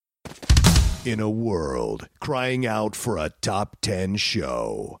in a world crying out for a top 10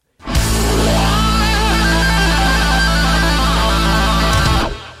 show.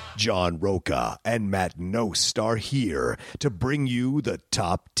 John Roca and Matt Nost are here to bring you the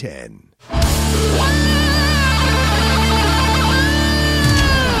top 10.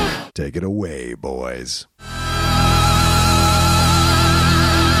 Take it away, boys.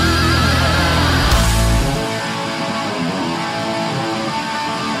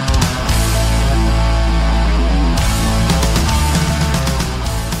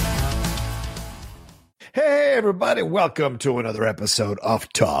 Hey, everybody. Welcome to another episode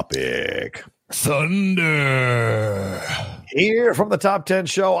of Topic Thunder. Here from the Top 10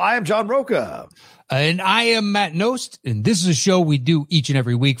 Show, I am John Roca. And I am Matt Nost. And this is a show we do each and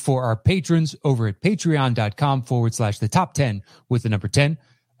every week for our patrons over at patreon.com/the top 10 with the number 10.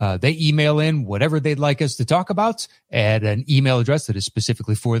 They email in whatever they'd like us to talk about at an email address that is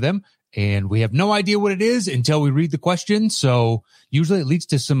specifically for them. And we have no idea what it is until we read the question. So usually it leads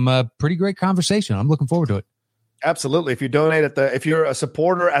to some pretty great conversation. I'm looking forward to it. Absolutely. If you donate if you're a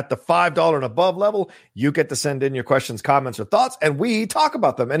supporter at the $5 and above level, you get to send in your questions, comments, or thoughts, and we talk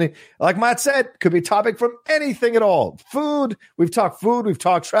about them. And like Matt said, could be a topic from anything at all. Food. We've talked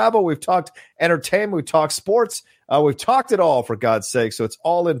travel. We've talked entertainment. We've talked sports. We've talked it all, for God's sake. So it's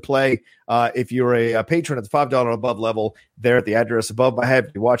all in play. If you're a patron at the $5 and above level, there at the address above my head,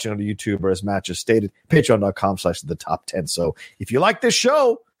 if you're watching on YouTube, or as Matt just stated, patreon.com/the top 10. So if you like this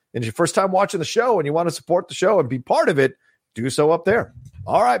show, and it's your first time watching the show and you want to support the show and be part of it, do so up there.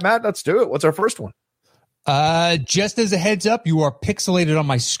 All right, Matt, let's do it. What's our first one? Just as a heads up, you are pixelated on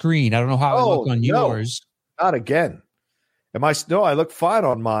my screen. I don't know how I look on yours. Not again. No, I look fine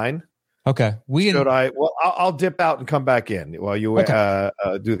on mine. Okay. I'll dip out and come back in while you do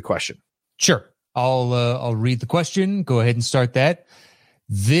the question. Sure. I'll read the question. Go ahead and start that.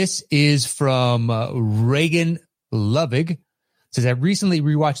 This is from Reagan Lovig. Says, I recently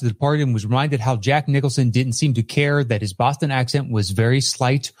rewatched The Departed and was reminded how Jack Nicholson didn't seem to care that his Boston accent was very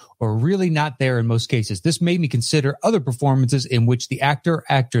slight or really not there in most cases. This made me consider other performances in which the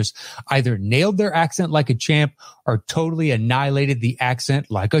actor/actress either nailed their accent like a champ or totally annihilated the accent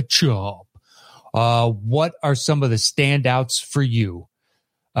like a chump. What are some of the standouts for you?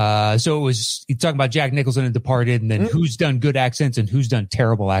 So it was talking about Jack Nicholson and Departed, and then who's done good accents and who's done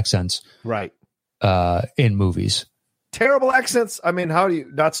terrible accents, right? In movies. Terrible accents. I mean, how do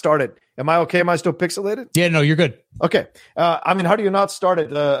you not start it? Am I okay? Am I still pixelated? Yeah, no, you're good. Okay. How do you not start it?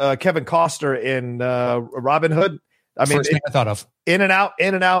 Kevin Costner in Robin Hood. First thing I thought of. In and out.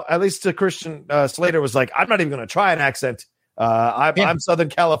 At least Christian Slater was like, I'm not even going to try an accent. I'm Southern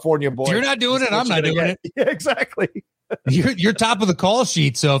California boy. If you're not doing it, I'm not doing it. Yeah, exactly. You're top of the call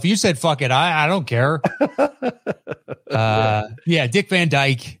sheet. So if you said fuck it, I don't care. Yeah, Dick Van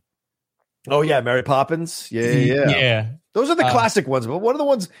Dyke. Oh, yeah, Mary Poppins. Yeah. Those are the classic ones. But what are the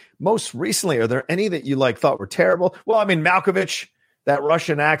ones most recently? Are there any that you thought were terrible? Well, I mean, Malkovich, that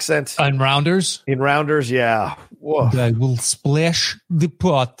Russian accent. In Rounders, yeah. Whoa. I will splash the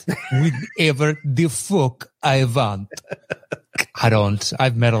pot with ever the fuck I want.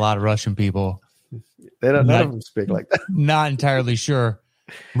 I've met a lot of Russian people. None of them speak like that. Not entirely sure.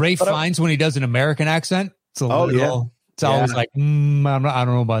 Ray Fiennes, when he does an American accent, it's always like, I don't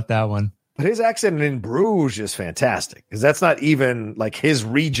know about that one. But his accent in Bruges is fantastic because that's not even like his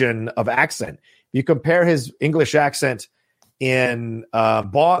region of accent. You compare his English accent in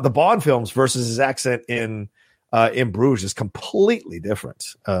the Bond films versus his accent in Bruges is completely different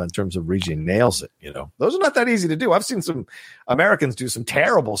in terms of region. Nails it. Those are not that easy to do. I've seen some Americans do some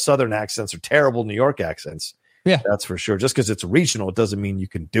terrible Southern accents or terrible New York accents. Yeah, that's for sure. Just because it's regional, it doesn't mean you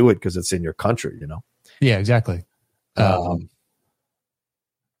can do it because it's in your country. Yeah, exactly.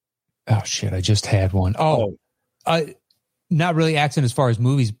 Oh shit! I just had one. Not really accent as far as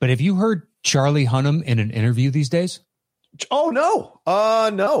movies, but have you heard Charlie Hunnam in an interview these days? Oh no,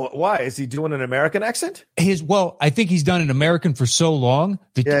 no. Why is he doing an American accent? I think he's done an American for so long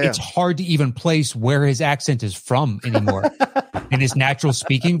that it's hard to even place where his accent is from anymore. In his natural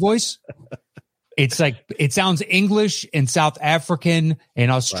speaking voice, it's like it sounds English and South African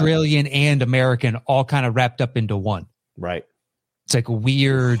and Australian and American all kind of wrapped up into one. Right. It's like a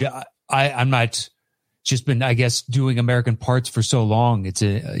weird. I'm not just been, I guess, doing American parts for so long. It's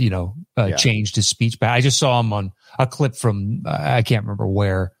changed his speech. But I just saw him on a clip from I can't remember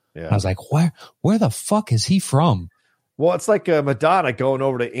where. Yeah. I was like, where the fuck is he from? Well, it's like Madonna going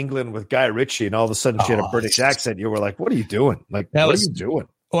over to England with Guy Ritchie, and all of a sudden she had a British accent. You were like, "What are you doing? What are you doing?"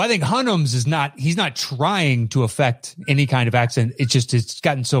 Oh, I think Hunnams he's not trying to affect any kind of accent. It's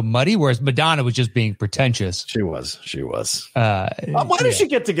gotten so muddy, whereas Madonna was just being pretentious. She was. Why does she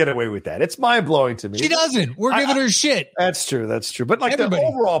get away with that? It's mind-blowing to me. She doesn't. We're giving her shit. That's true. But like everybody, the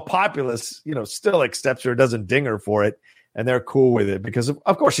overall populace, still accepts her, doesn't ding her for it, and they're cool with it because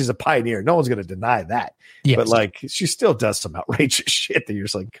of course she's a pioneer. No one's going to deny that. Yes. But like she still does some outrageous shit that you're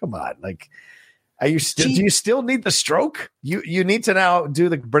just like, come on, like. Do you still need the stroke? You need to now do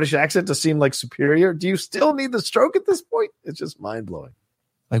the British accent to seem like superior. Do you still need the stroke at this point? It's just mind blowing.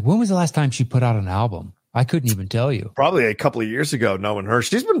 Like, when was the last time she put out an album? I couldn't even tell you. Probably a couple of years ago, knowing her.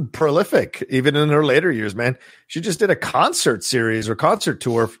 She's been prolific, even in her later years, man. She just did a concert series or concert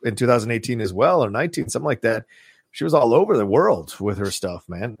tour in 2018 as well, or 19, something like that. She was all over the world with her stuff,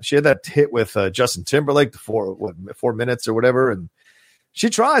 man. She had that hit with Justin Timberlake, the 4 minutes or whatever, and she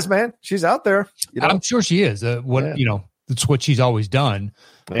tries, man. She's out there. I'm sure she is. That's what she's always done.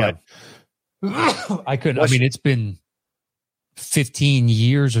 Yeah. But I couldn't. It's been 15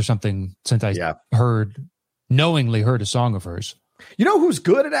 years or something since I knowingly heard a song of hers. You know who's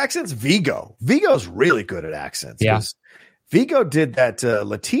good at accents? Vigo. Vigo's really good at accents. Yeah. Vigo did that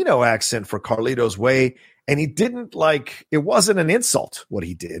Latino accent for Carlito's Way, and he didn't it wasn't an insult what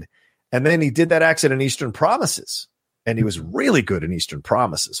he did. And then he did that accent in Eastern Promises. And he was really good in Eastern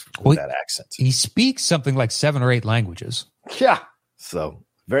Promises with that accent. He speaks something like 7 or 8 languages. Yeah. So,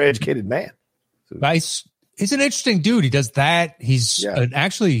 very educated man. Nice. He's an interesting dude. He does that. He's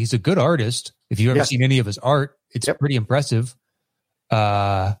he's a good artist. If you've ever seen any of his art, it's pretty impressive.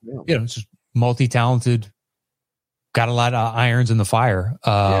 Just multi-talented, got a lot of irons in the fire.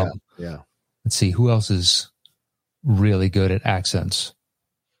 Let's see, who else is really good at accents?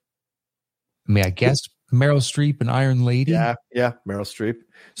 I mean, I guess Meryl Streep and Iron Lady. Yeah, Meryl Streep.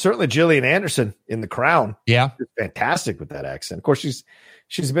 Certainly Gillian Anderson in The Crown. Yeah. She's fantastic with that accent. Of course,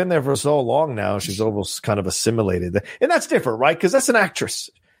 she's been there for so long now, she's almost kind of assimilated. And that's different, right? Because that's an actress.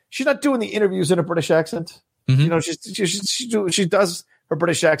 She's not doing the interviews in a British accent. Mm-hmm. She does her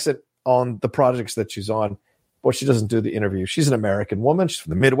British accent on the projects that she's on, but she doesn't do the interview. She's an American woman. She's from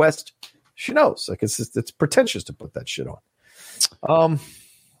the Midwest. She knows. Like it's pretentious to put that shit on.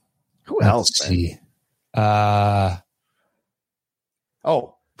 Who else? Let's see. Ryan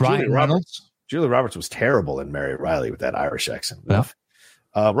Reynolds. Julia Roberts was terrible in Mary Riley with that Irish accent. Yeah.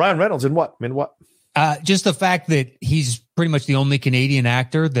 Ryan Reynolds in what? Just the fact that he's pretty much the only Canadian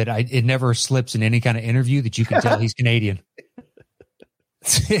actor that it never slips in any kind of interview that you can tell he's Canadian.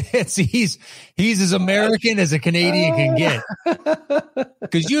 He's as American as a Canadian can get.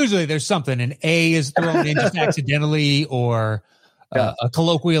 Because usually there's something, an A is thrown in just accidentally, or a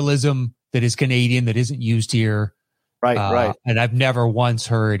colloquialism that is Canadian that isn't used here. Right. And I've never once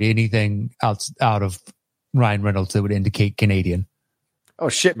heard anything out of Ryan Reynolds that would indicate Canadian. Oh,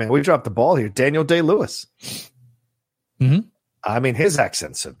 shit, man. We dropped the ball here. Daniel Day-Lewis. Mm-hmm. I mean, his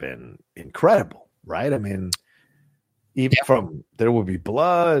accents have been incredible, right? I mean, even from There Will Be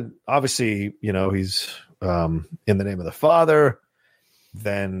Blood, obviously, he's in the Name of the Father,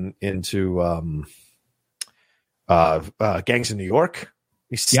 then into Gangs of New York.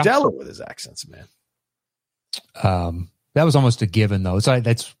 He's stellar with his accents, man. That was almost a given, though.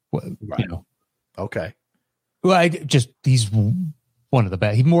 That's what, right. Okay. Well, he's one of the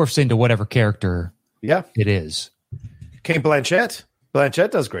best. He morphs into whatever character it is. Cate Blanchett.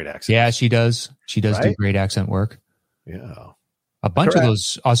 Blanchett does great accents. Yeah, she does. She does do great accent work. Yeah. A bunch of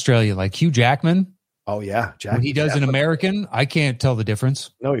those Australian, like Hugh Jackman. Oh, yeah. When he does an American, I can't tell the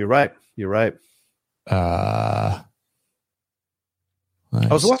difference. No, you're right. I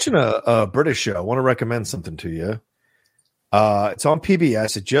was watching a British show. I want to recommend something to you. It's on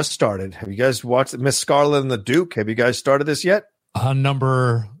PBS. It just started. Have you guys watched Miss Scarlet and the Duke? Have you guys started this yet? I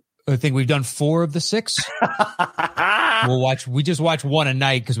think we've done 4 of the 6. We just watch one a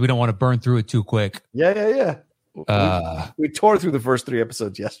night because we don't want to burn through it too quick. Yeah. We tore through the first 3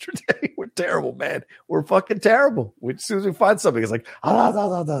 episodes yesterday. We're terrible, man. We're fucking terrible. As soon as we find something, it's like,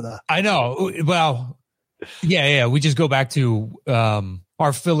 I know. Well, yeah. We just go back to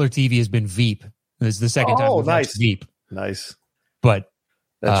our filler TV has been Veep. This is the second time we've watched Veep. Nice. But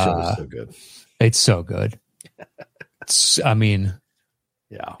that show is so good. It's so good.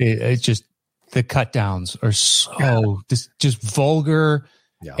 It's just the cut downs are so just vulgar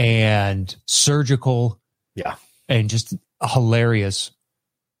and surgical. Yeah. And just hilarious.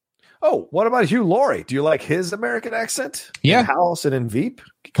 Oh, what about Hugh Laurie? Do you like his American accent? Yeah. In House and in Veep?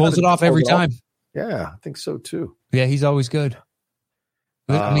 Pulls it off every time. Yeah, I think so too. Yeah, he's always good.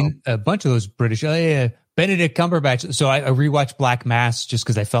 A bunch of those British. Benedict Cumberbatch. So I rewatched Black Mass just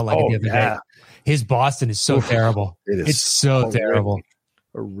because I felt like it the other day. His Boston is so terrible. It's so terrible.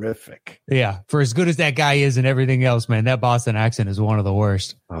 Horrific. Yeah, for as good as that guy is and everything else, man, that Boston accent is one of the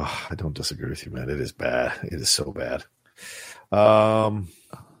worst. Oh, I don't disagree with you, man. It is bad. It is so bad. I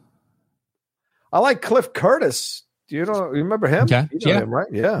like Cliff Curtis. You remember him? Yeah. You know him, right?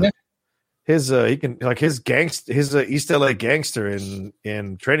 Yeah. His his East LA gangster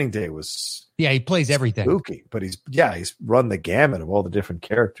in Training Day was he plays everything. Spooky, but he's run the gamut of all the different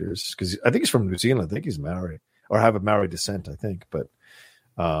characters because I think he's from New Zealand. I think he's Maori or have a Maori descent. I think, but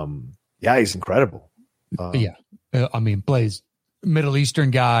he's incredible. Plays Middle Eastern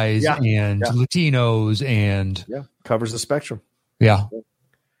guys and Latinos and covers the spectrum. Yeah.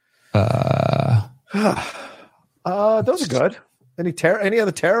 Those are good. Any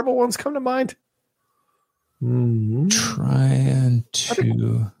other terrible ones come to mind? Trying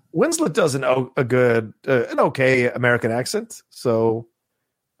to. Winslet does an okay American accent, so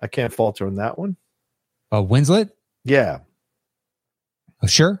I can't falter on that one. Winslet? Yeah.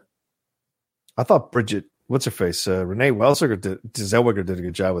 Sure. I thought Bridget, what's her face? Renee Zellweger did a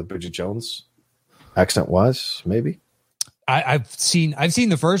good job with Bridget Jones, accent-wise, maybe. I've seen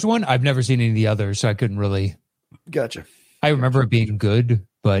the first one. I've never seen any of the others, so I couldn't really. Gotcha. I remember it being good,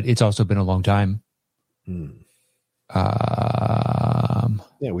 but it's also been a long time. We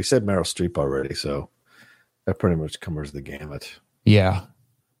said Meryl Streep already, so that pretty much covers the gamut. Yeah.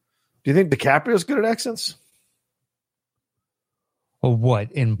 Do you think DiCaprio's good at accents? Well,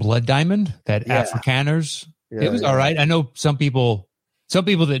 what in Blood Diamond? That Afrikaners? Yeah, it was all right. I know some people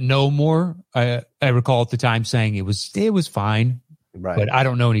that know more. I recall at the time saying it was fine, right? But I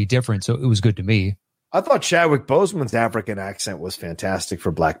don't know any different, so it was good to me. I thought Chadwick Boseman's African accent was fantastic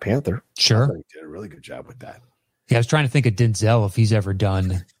for Black Panther. Sure. I thought he did a really good job with that. Yeah, I was trying to think of Denzel if he's ever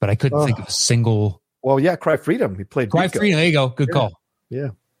done, but I couldn't think of a single. Well, yeah, Cry Freedom. He played Cry Freedom. There you go. Good call.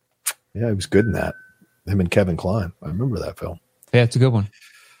 Yeah. Yeah, he was good in that. Him and Kevin Kline. I remember that film. Yeah, it's a good one.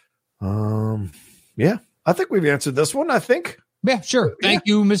 Yeah, I think we've answered this one, I think. Yeah, sure. Thank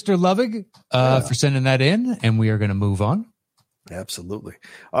you, Mr. Lovig, for sending that in, and we are going to move on. Absolutely.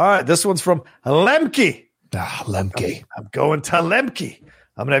 All right, this one's from Lemke. Lemke. I'm going to Lemke.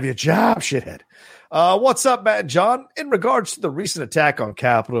 I'm going to have your job, shithead. What's up, Matt and John? In regards to the recent attack on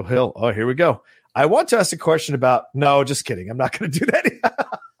Capitol Hill. Oh, here we go. I want to ask a question about... No, just kidding. I'm not going to do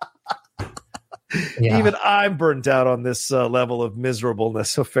that. Even I'm burnt out on this level of miserableness.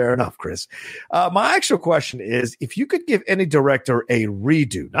 So fair enough, Chris. My actual question is, if you could give any director a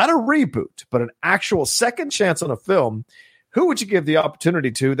redo, not a reboot, but an actual second chance on a film, who would you give the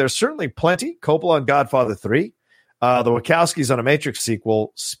opportunity to? There's certainly plenty. Coppola on Godfather 3, the Wachowskis on a Matrix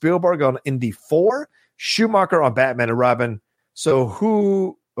sequel, Spielberg on Indy 4, Schumacher on Batman and Robin. So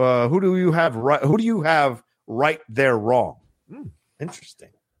who do you have right? Who do you have right there wrong? Interesting.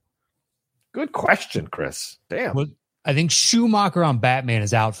 Good question, Chris. Damn. Well, I think Schumacher on Batman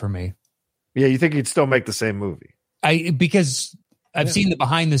is out for me. Yeah, you think he'd still make the same movie? Because I've seen the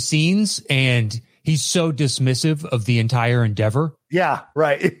behind the scenes and he's so dismissive of the entire endeavor. Yeah,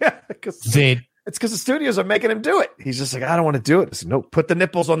 right. Yeah, it's because the studios are making him do it. He's just like, I don't want to do it. I said, no, put the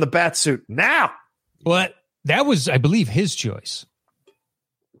nipples on the bat suit now. Well, that was, I believe, his choice.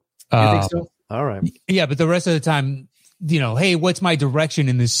 You think so? All right. Yeah, but the rest of the time, hey, what's my direction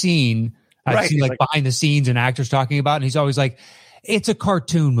in this scene? I've seen like behind the scenes and actors talking about it, and he's always like, it's a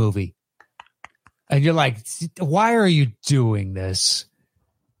cartoon movie. And you're like, why are you doing this?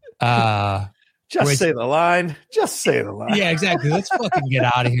 Just say the line. Just say the line. Yeah, exactly. Let's fucking get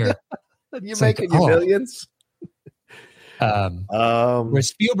out of here. You're making your millions. Where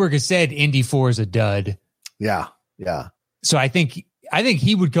Spielberg has said Indy 4 is a dud. Yeah, yeah. So I think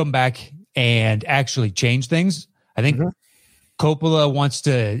he would come back and actually change things. I think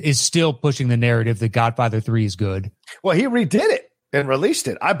Coppola is still pushing the narrative that Godfather 3 is good. Well, he redid it and released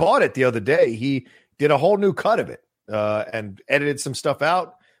it. I bought it the other day. He did a whole new cut of it and edited some stuff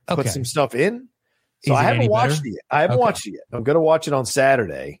out, put some stuff in. So I haven't watched it yet. I haven't watched it yet. I'm going to watch it on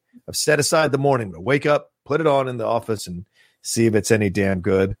Saturday. I've set aside the morning to wake up, put it on in the office, and see if it's any damn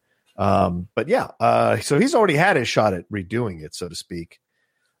good. But yeah, so he's already had his shot at redoing it, so to speak.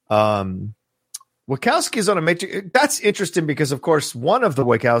 Wachowski's on a Matrix. That's interesting because, of course, one of the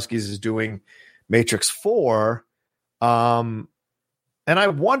Wachowskis is doing Matrix 4. And I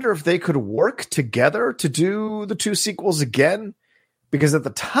wonder if they could work together to do the two sequels again. Because at the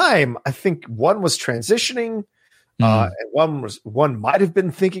time, I think one was transitioning. And one might have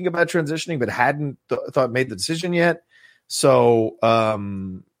been thinking about transitioning, but hadn't made the decision yet. So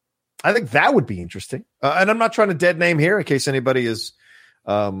I think that would be interesting. And I'm not trying to dead name here in case anybody is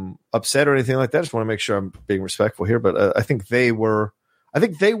upset or anything like that. I just want to make sure I'm being respectful here. But I think they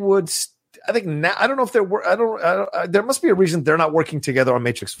would think now I don't know if there must be a reason they're not working together on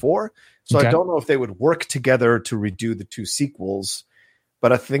Matrix 4. So I don't know if they would work together to redo the two sequels.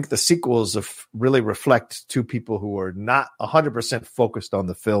 But I think the sequels really reflect two people who are not 100% focused on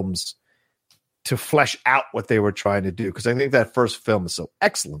the films to flesh out what they were trying to do. Because I think that first film is so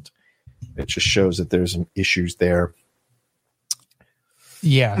excellent. It just shows that there's some issues there.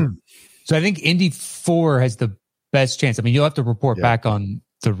 Yeah. So I think Indy 4 has the best chance. I mean, you'll have to report back on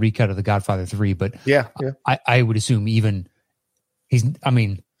the recut of The Godfather 3, but I would assume even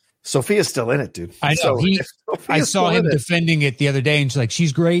Sophia's still in it, dude. I know. I saw him defending it the other day, and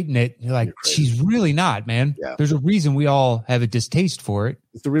she's great in it. You're like, she's really not, man. Yeah. There's a reason we all have a distaste for it.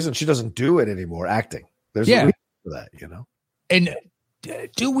 It's the reason she doesn't do it anymore, acting. There's a reason for that, you know? And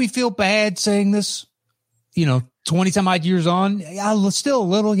do we feel bad saying this? 20 some odd years on? Yeah, still a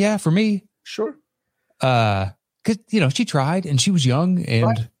little, for me. Sure. Because, she tried, and she was young.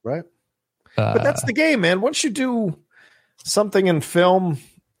 And Right. But that's the game, man. Once you do something in film,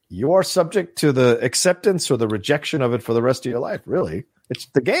 you are subject to the acceptance or the rejection of it for the rest of your life. Really, it's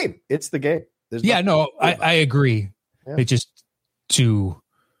the game. It's the game. I agree. Yeah. It's just I'm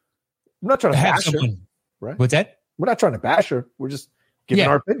not trying to have bash someone. Her, right? What's that? We're not trying to bash her. We're just giving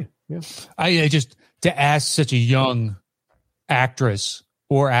our opinion. Yeah. I just to ask such a young actress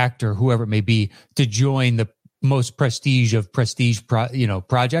or actor, whoever it may be, to join the most prestige of prestige,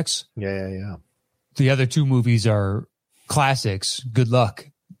 projects. Yeah. The other two movies are classics. Good luck.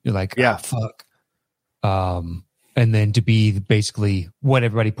 You're like, fuck. And then to be basically what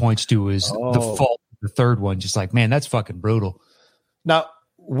everybody points to is the fault of the third one. Just like, man, that's fucking brutal. Now,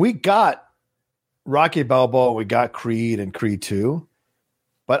 we got Rocky Balboa, we got Creed and Creed 2,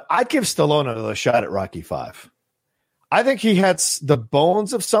 but I'd give Stallone another shot at Rocky 5. I think he had the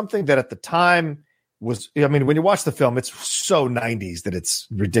bones of something that at the time was, when you watch the film, it's so 90s that it's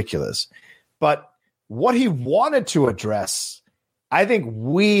ridiculous. But what he wanted to address, I think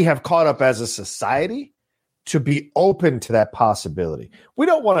we have caught up as a society to be open to that possibility. We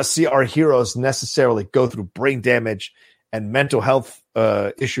don't want to see our heroes necessarily go through brain damage and mental health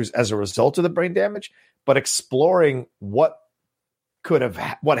issues as a result of the brain damage, but exploring what could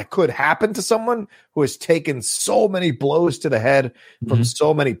happen to someone who has taken so many blows to the head from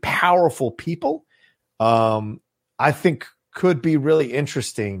so many powerful people. I think could be really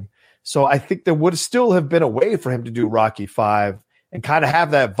interesting. So I think there would still have been a way for him to do Rocky 5 and kind of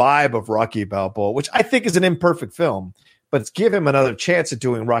have that vibe of Rocky Balboa, which I think is an imperfect film, but it's give him another chance at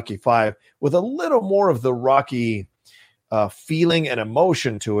doing Rocky 5 with a little more of the Rocky feeling and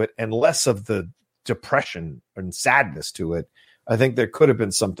emotion to it and less of the depression and sadness to it. I think there could have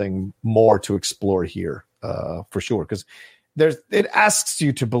been something more to explore here for sure. Because it asks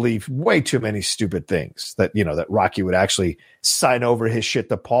you to believe way too many stupid things that Rocky would actually sign over his shit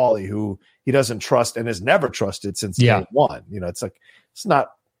to Paulie, who he doesn't trust and has never trusted since day one. It's like, it's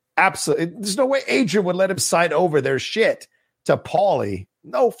not absolutely, there's no way Adrian would let him sign over their shit to Paulie.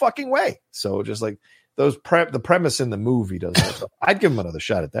 No fucking way. So just like the premise in the movie doesn't. I'd give him another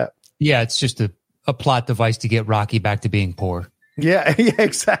shot at that. Yeah. It's just a plot device to get Rocky back to being poor. Yeah,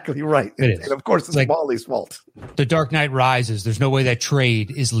 exactly right. It is. And of course, it's like Paulie's fault. The Dark Knight Rises. There's no way that trade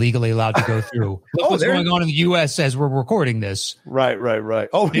is legally allowed to go through. Look what's going on in the U.S. as we're recording this. Right.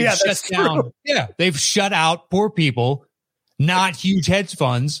 Oh, that's down. True. Yeah, they've shut out poor people, not huge hedge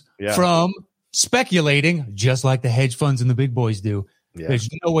funds, from speculating, just like the hedge funds and the big boys do. Yeah. There's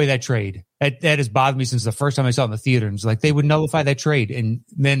no way that trade. That has bothered me since the first time I saw it in the theater. And it's like they would nullify that trade, and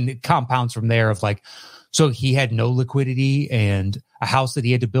then it compounds from there. Of like, so he had no liquidity and a house that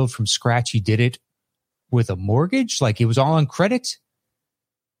he had to build from scratch. He did it with a mortgage. Like it was all on credit.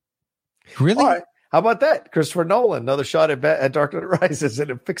 Really? All right. How about that? Christopher Nolan, another shot at Dark Knight Rises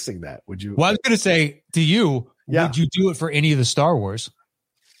and fixing that. Would you? Well, I was going to say to you, would you do it for any of the Star Wars?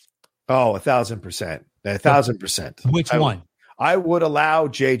 Oh, 1,000%. 1,000%. Which one? I would allow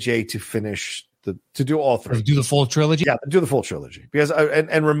JJ to finish to do all three. Do the full trilogy? Yeah, do the full trilogy because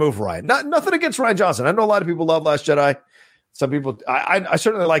and remove Ryan. Nothing against Rian Johnson. I know a lot of people love Last Jedi. Some people, I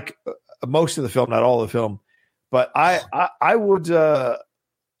certainly like most of the film, not all of the film, but I would.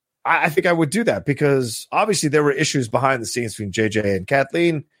 I think I would do that because obviously there were issues behind the scenes between JJ and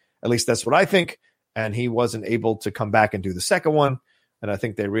Kathleen. At least that's what I think. And he wasn't able to come back and do the second one. And I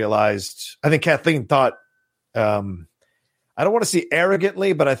think they realized. I think Kathleen thought. I don't want to say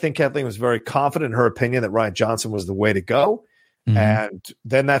arrogantly, but I think Kathleen was very confident in her opinion that Rian Johnson was the way to go. Mm-hmm. And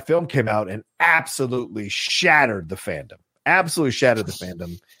then that film came out and absolutely shattered the fandom. Absolutely shattered the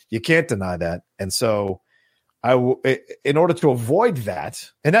fandom. You can't deny that. And so in order to avoid that,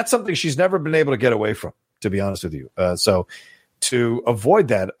 and that's something she's never been able to get away from, to be honest with you. So to avoid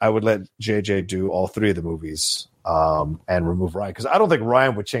that, I would let JJ do all 3 of the movies and remove Ryan, because I don't think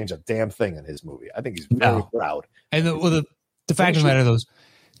Ryan would change a damn thing in his movie. I think he's very proud. And the fact of the matter, those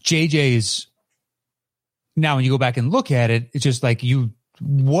JJ's, now when you go back and look at it, it's just like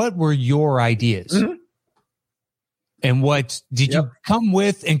what were your ideas? Mm-hmm. And what did you come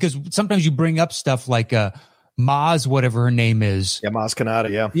with? And because sometimes you bring up stuff like Maz, whatever her name is. Yeah, Maz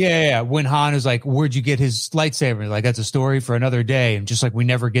Kanata, Yeah. When Han is like, where'd you get his lightsaber? Like, that's a story for another day. And just like we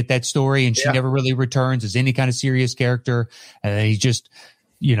never get that story, and she never really returns as any kind of serious character. And then he's just,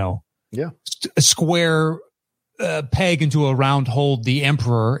 a square peg into a round hole, the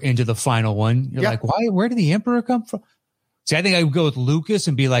Emperor into the final one. You're like, where did the Emperor come from? See, I think I would go with Lucas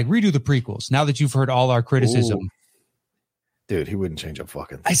and be like, redo the prequels. Now that you've heard all our criticism. Ooh. Dude, he wouldn't change a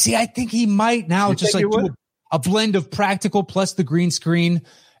fucking thing. I think he might now. You just like do a blend of practical plus the green screen.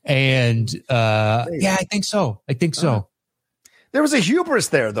 And I think so. There was a hubris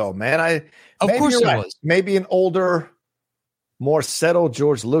there, though, man. Of course there was. Maybe an older, more settled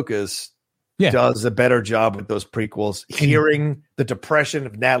George Lucas does a better job with those prequels. Hearing the depression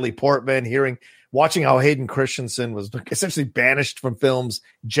of Natalie Portman, watching how Hayden Christensen was essentially banished from films.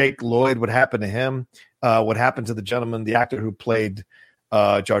 Jake Lloyd, what happened to him? What happened to the actor who played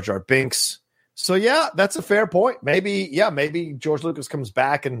Jar Jar Binks? So that's a fair point. Maybe George Lucas comes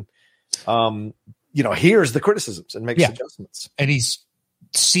back and hears the criticisms and makes adjustments. And he's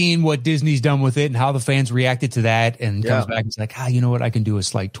seen what Disney's done with it and how the fans reacted to that, and comes back and is like, you know what, I can do a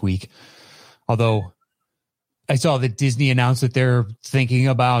slight tweak. Although I saw that Disney announced that they're thinking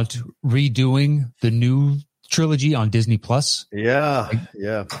about redoing the new trilogy on Disney Plus.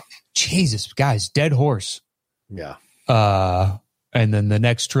 Jesus, guys, dead horse. Yeah. And then the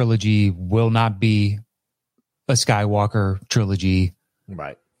next trilogy will not be a Skywalker trilogy.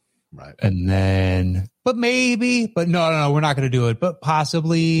 Right. And then, but no, we're not going to do it, but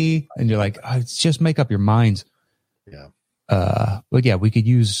possibly. And you're like, just make up your minds. Yeah. But we could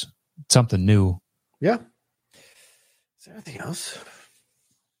use something new. Yeah. Is there anything else?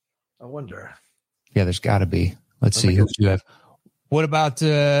 I wonder. Yeah, there's got to be. Let's see who you have. What about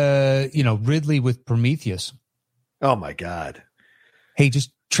Ridley with Prometheus? Oh my God! Hey,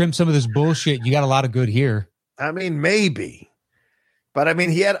 just trim some of this bullshit. You got a lot of good here. I mean, maybe, but I mean,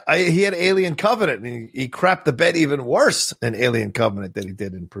 he had Alien Covenant, and he crapped the bed even worse in Alien Covenant than he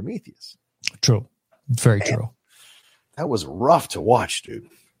did in Prometheus. True, very true. That was rough to watch, dude.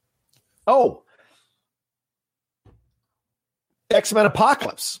 Oh, X-Men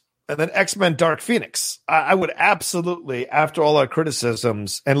Apocalypse. And then X-Men Dark Phoenix. I would absolutely, after all our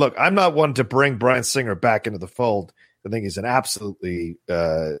criticisms, and look, I'm not one to bring Bryan Singer back into the fold. I think he's an absolutely,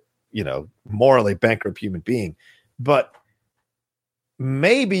 morally bankrupt human being. But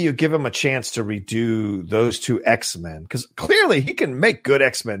maybe you give him a chance to redo those 2 X-Men, because clearly he can make good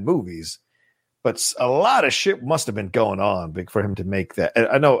X-Men movies. But a lot of shit must have been going on for him to make that.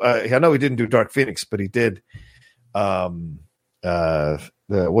 I know he didn't do Dark Phoenix, but he did. Apocalypse?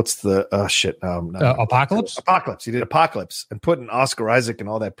 Apocalypse. He did Apocalypse and put in Oscar Isaac and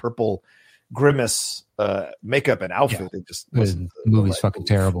all that purple grimace makeup and outfit. It just wasn't. The movie's fucking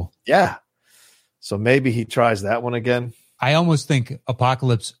terrible. Yeah. So maybe he tries that one again. I almost think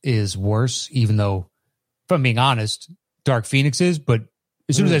Apocalypse is worse, even though, if I'm being honest, Dark Phoenix is. But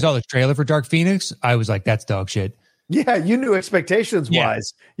as soon as I saw the trailer for Dark Phoenix, I was like, that's dog shit. Yeah, you knew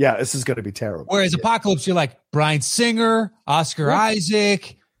expectations-wise. Yeah, this is going to be terrible. Whereas Apocalypse, you're like, Bryan Singer, Oscar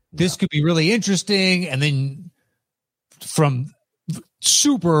Isaac, this could be really interesting. And then from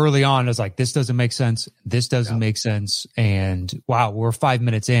super early on, I was like, this doesn't make sense. This doesn't make sense. And wow, we're 5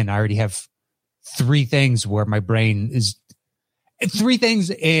 minutes in. I already have 3 things where my brain is... 3 things,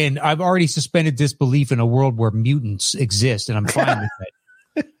 and I've already suspended disbelief in a world where mutants exist, and I'm fine with it.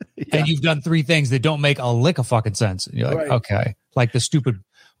 And you've done 3 things that don't make a lick of fucking sense. And you're like, okay. Like the stupid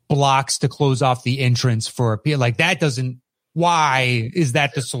blocks to close off the entrance for a like that doesn't, why is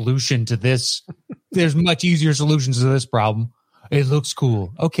that the solution to this? There's much easier solutions to this problem. It looks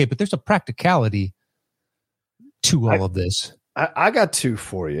cool. Okay, but there's a practicality to all of this. I got 2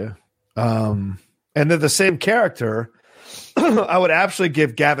 for you. And they're the same character. I would actually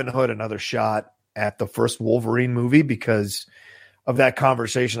give Gavin Hood another shot at the first Wolverine movie because of that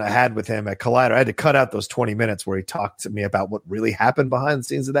conversation I had with him at Collider. I had to cut out those 20 minutes where he talked to me about what really happened behind the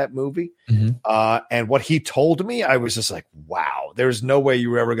scenes of that movie. Mm-hmm. And what he told me, I was just like, wow, there's no way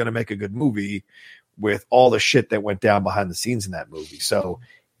you were ever going to make a good movie with all the shit that went down behind the scenes in that movie. So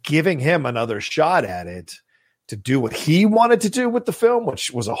giving him another shot at it to do what he wanted to do with the film,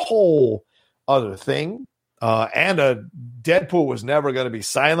 which was a whole other thing. And Deadpool was never going to be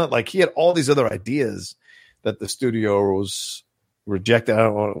silent. Like he had all these other ideas that the studio was rejected. I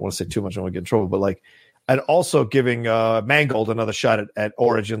don't want to say too much. I don't want to get in trouble, but like, and also giving Mangold another shot at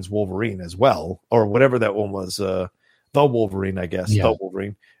Origins Wolverine as well, or whatever that one was, the Wolverine, I guess, the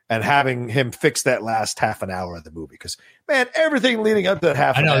Wolverine, and having him fix that last half an hour of the movie. Because man, everything leading up to that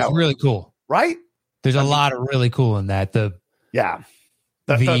half an hour, it's really cool, right? There's a lot of really cool in that. The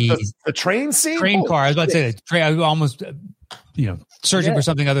train scene, train car. I was about to say the train. I almost, searching for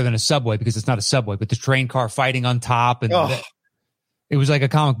something other than a subway because it's not a subway, but the train car fighting on top, and it was like a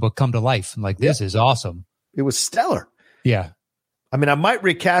comic book come to life. I'm like, this is awesome. It was stellar. Yeah. I mean, I might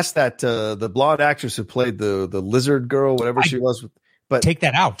recast that the blonde actress who played the lizard girl, whatever she was, but take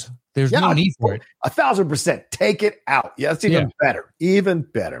that out. There's no need for it. 1,000% take it out. Yeah, it's even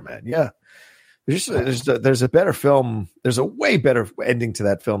better, man. Yeah. There's a better film. There's a way better ending to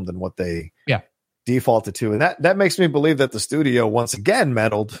that film than what they defaulted to. And that makes me believe that the studio once again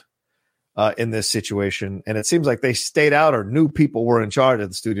meddled in this situation. And it seems like they stayed out or knew people were in charge of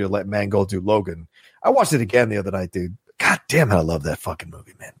the studio to let Mangold do Logan. I watched it again the other night, dude. God damn it, I love that fucking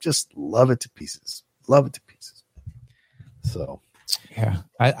movie, man. Just love it to pieces. Love it to pieces. So, yeah,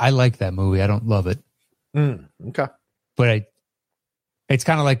 I like that movie. I don't love it. Okay. But it's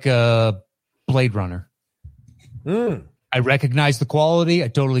kind of like Blade Runner. I recognize the quality. I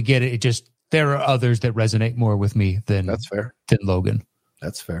totally get it. It just, there are others that resonate more with me than that's fair. Than Logan.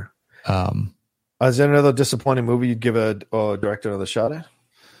 That's fair. Is there another disappointing movie you'd give a director another shot at?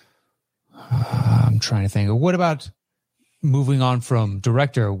 I'm trying to think. What about moving on from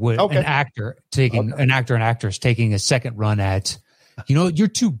director? An actor taking an actor and actress taking a second run at, you're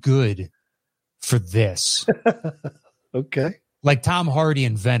too good for this. Okay. Like Tom Hardy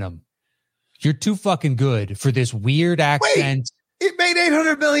in Venom. You're too fucking good for this weird accent. It made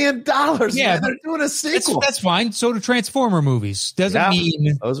 $800 million. Yeah, man. They're doing a sequel. That's fine. So do Transformer movies. Doesn't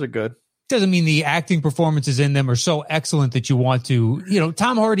mean those are good. Doesn't mean the acting performances in them are so excellent that you want to.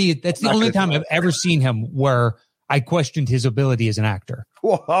 Tom Hardy. That's the only time I've ever seen him where I questioned his ability as an actor.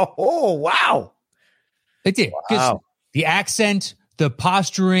 Oh wow! It did. Wow. The accent, the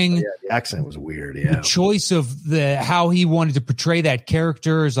posturing. The accent was weird. Yeah. The choice of how he wanted to portray that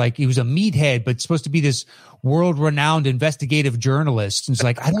character is like he was a meathead, but supposed to be this world-renowned investigative journalist. And it's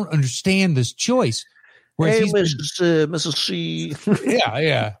like, I don't understand this choice. Whereas Mrs. C.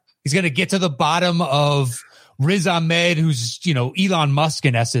 Yeah. He's going to get to the bottom of Riz Ahmed, who's, Elon Musk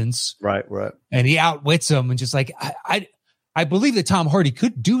in essence. Right. And he outwits him and just like, I believe that Tom Hardy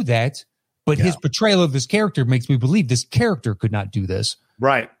could do that, but his portrayal of this character makes me believe this character could not do this.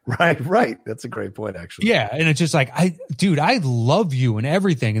 Right. That's a great point, actually. Yeah. And it's just like, I love you and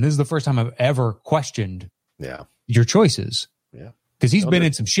everything. And this is the first time I've ever questioned your choices. Yeah. Because he's been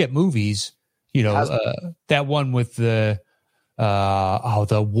in some shit movies, that one with the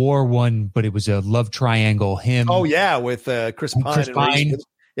war one, but it was a love triangle. Him. Oh yeah. With Chris Pine.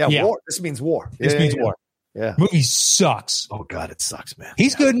 Yeah. War. This means war. This means war. Yeah. Movie sucks. Oh God, it sucks, man.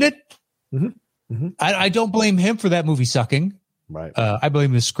 He's good in it. Mm-hmm. Mm-hmm. I don't blame him for that movie sucking. Right. I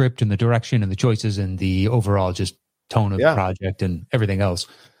blame the script and the direction and the choices and the overall just tone of the project and everything else.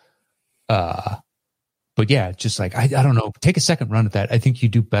 But yeah, just like, I don't know, take a second run at that. I think you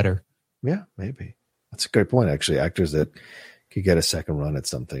do better. Yeah, maybe. That's a great point, actually. Actors that could get a second run at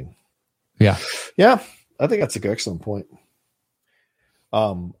something. Yeah. Yeah. I think that's an excellent point.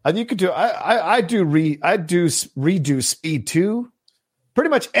 You could do, I do redo Speed 2. Pretty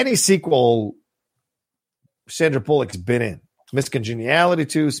much any sequel Sandra Bullock's been in. Miss Congeniality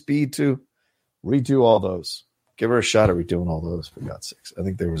 2, Speed 2, redo all those. Give her a shot at redoing all those, for God's sakes. I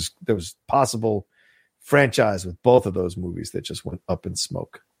think there was possible franchise with both of those movies that just went up in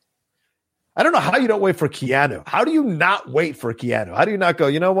smoke. I don't know how you don't wait for Keanu. How do you not wait for Keanu? How do you not go,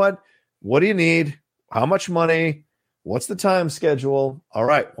 you know what? What do you need? How much money? What's the time schedule? All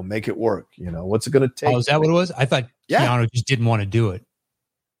right, we'll make it work. What's it going to take? Oh, is that what it was? I thought Keanu just didn't want to do it.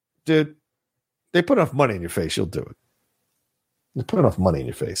 Dude, they put enough money in your face. You'll do it. They put enough money in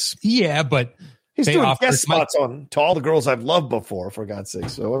your face. Yeah, but he's doing guest spots to all the girls I've loved before, for God's sake.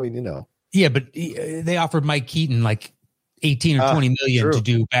 So, I mean, Yeah, but they offered Mike Keaton like 18 or 20 million to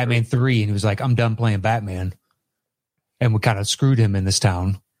do Batman 3. And he was like, I'm done playing Batman. And we kind of screwed him in this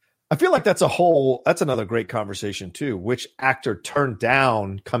town. I feel like that's another great conversation too. Which actor turned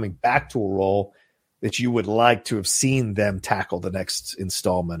down coming back to a role that you would like to have seen them tackle the next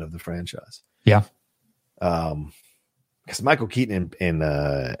installment of the franchise? Yeah. Because Michael Keaton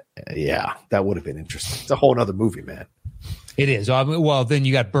that would have been interesting. It's a whole other movie, man. It is. Well, then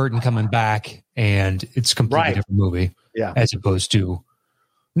you got Burton coming back, and it's a completely different movie. Yeah. As opposed to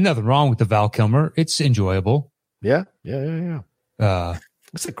nothing wrong with the Val Kilmer. It's enjoyable. Yeah. This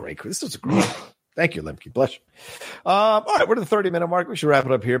This was a great. Thank you, Lemke. Bless you. All right, we're to the 30-minute mark. We should wrap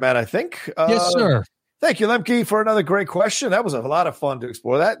it up here, Matt, I think. Yes, sir. Thank you, Lemke, for another great question. That was a lot of fun to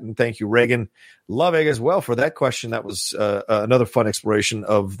explore that. And thank you, Reagan Loving, as well, for that question. That was another fun exploration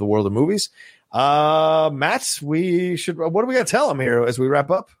of the world of movies. Matt, what do we got to tell him here as we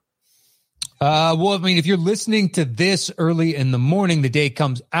wrap up? Well, I mean, if you're listening to this early in the morning, the day it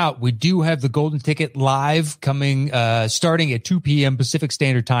comes out, we do have the Golden Ticket live coming, starting at 2 p.m. Pacific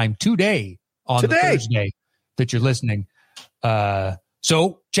Standard Time today on the Thursday that you're listening.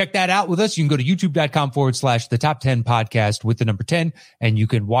 So check that out with us. You can go to youtube.com/the top 10 podcast with the number 10, and you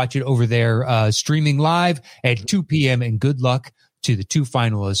can watch it over there, streaming live at 2 p.m. And good luck to the 2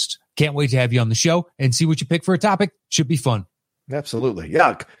 finalists. Can't wait to have you on the show and see what you pick for a topic. Should be fun. Absolutely.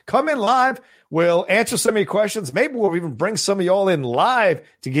 Yeah. Come in live. We'll answer some of your questions. Maybe we'll even bring some of y'all in live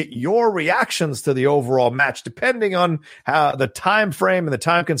to get your reactions to the overall match, depending on how the time frame and the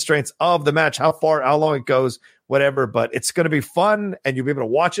time constraints of the match, how long it goes, whatever. But it's going to be fun, and you'll be able to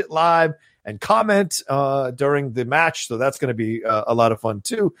watch it live and comment during the match. So that's going to be a lot of fun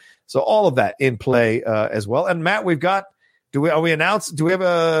too. So all of that in play as well. And Matt, we've got. Are we announcing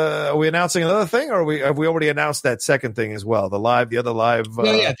another thing, or have we already announced that second thing as well? The other live.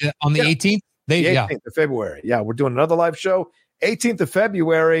 On the 18th. The 18th of February. Yeah, we're doing another live show. 18th of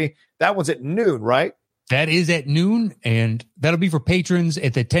February. That one's at noon, right? That is at noon, and that'll be for patrons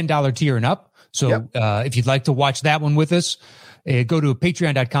at the $10 tier and up. So if you'd like to watch that one with us, go to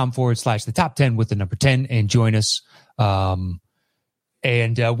patreon.com/the top 10 with the number 10 and join us.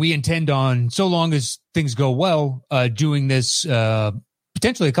 And we intend on, so long as things go well, doing this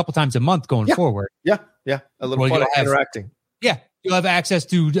potentially a couple times a month going forward. Yeah. A little fun interacting. Yeah. You'll have access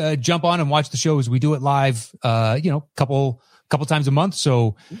to jump on and watch the show as we do it live, couple times a month.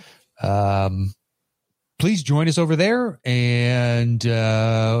 So please join us over there and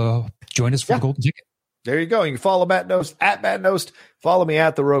join us for the Golden Ticket. There you go. You can follow Matt Nost at Matt Nost. Follow me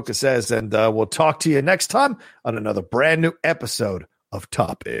at The Rocha Says, and we'll talk to you next time on another brand new episode of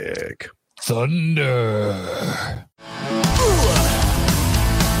Topic Thunder.